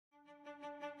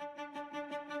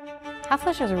Hot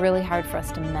flashes are really hard for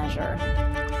us to measure.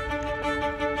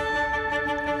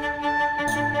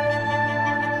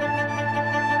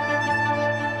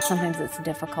 Sometimes it's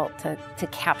difficult to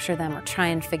capture them or try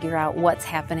and figure out what's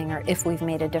happening or if we've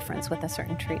made a difference with a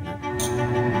certain treatment.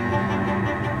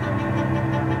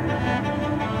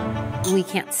 We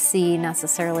can't see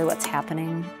necessarily what's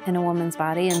happening in a woman's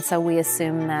body, and so we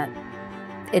assume that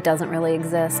it doesn't really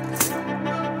exist.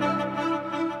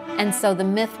 And so the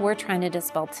myth we're trying to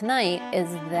dispel tonight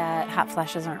is that hot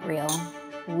flashes aren't real.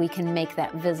 We can make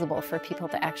that visible for people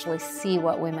to actually see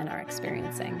what women are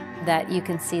experiencing, that you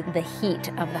can see the heat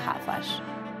of the hot flash.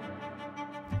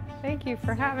 Thank you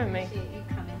for having me. Appreciate you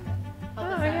coming.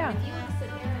 Oh, yeah. If you want to sit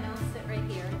here and I'll sit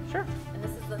right here. Sure. And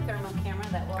this is the thermal camera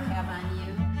that we'll have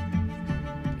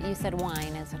on you. You said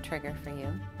wine is a trigger for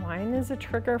you. Wine is a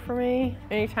trigger for me.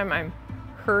 Anytime I'm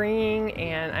hurrying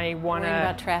and I want to... Worrying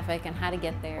about traffic and how to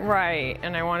get there. Right,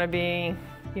 and I want to be,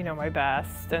 you know, my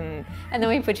best. And then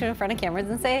we put you in front of cameras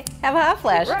and say, have a hot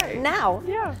flash. Right. Now.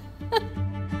 Yeah.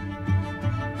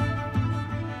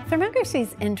 Thermography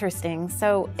is interesting.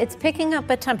 So it's picking up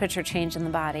a temperature change in the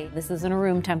body. This isn't a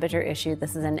room temperature issue.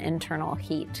 This is an internal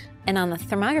heat. And on the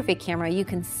thermography camera, you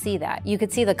can see that. You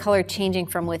could see the color changing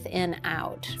from within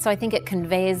out. So I think it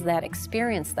conveys that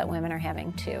experience that women are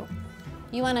having too.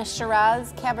 You want a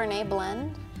Shiraz Cabernet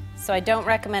blend? So I don't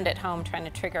recommend at home trying to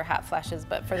trigger hot flashes,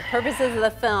 but for the purposes of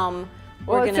the film,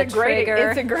 we're going to trigger.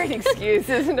 It's a great excuse,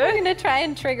 isn't it? We're going to try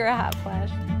and trigger a hot flash.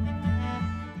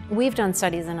 We've done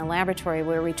studies in a laboratory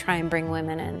where we try and bring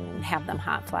women in and have them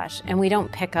hot flash, and we don't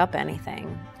pick up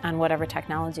anything on whatever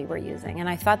technology we're using. And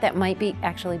I thought that might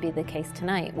actually be the case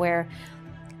tonight, where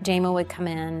JMO would come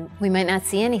in. We might not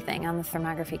see anything on the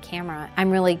thermography camera.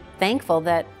 I'm really thankful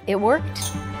that it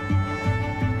worked.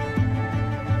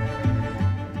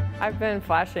 I've been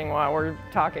flashing while we're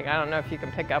talking. I don't know if you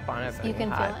can pick up on it. But you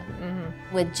can hot. feel it?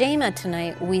 Mm-hmm. With Jama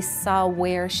tonight, we saw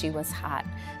where she was hot.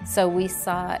 So we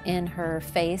saw in her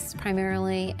face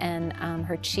primarily and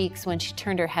her cheeks when she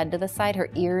turned her head to the side,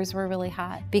 her ears were really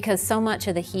hot. Because so much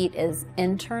of the heat is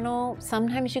internal,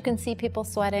 sometimes you can see people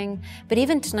sweating. But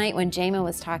even tonight when Jama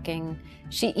was talking,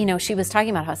 she was talking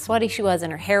about how sweaty she was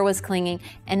and her hair was clinging.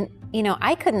 And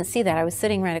I couldn't see that. I was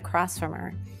sitting right across from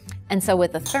her. And so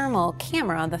with the thermal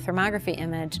camera, the thermography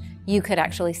image, you could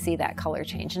actually see that color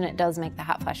change, and it does make the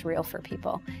hot flash real for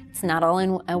people. It's not all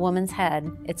in a woman's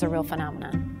head, it's a real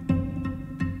phenomenon.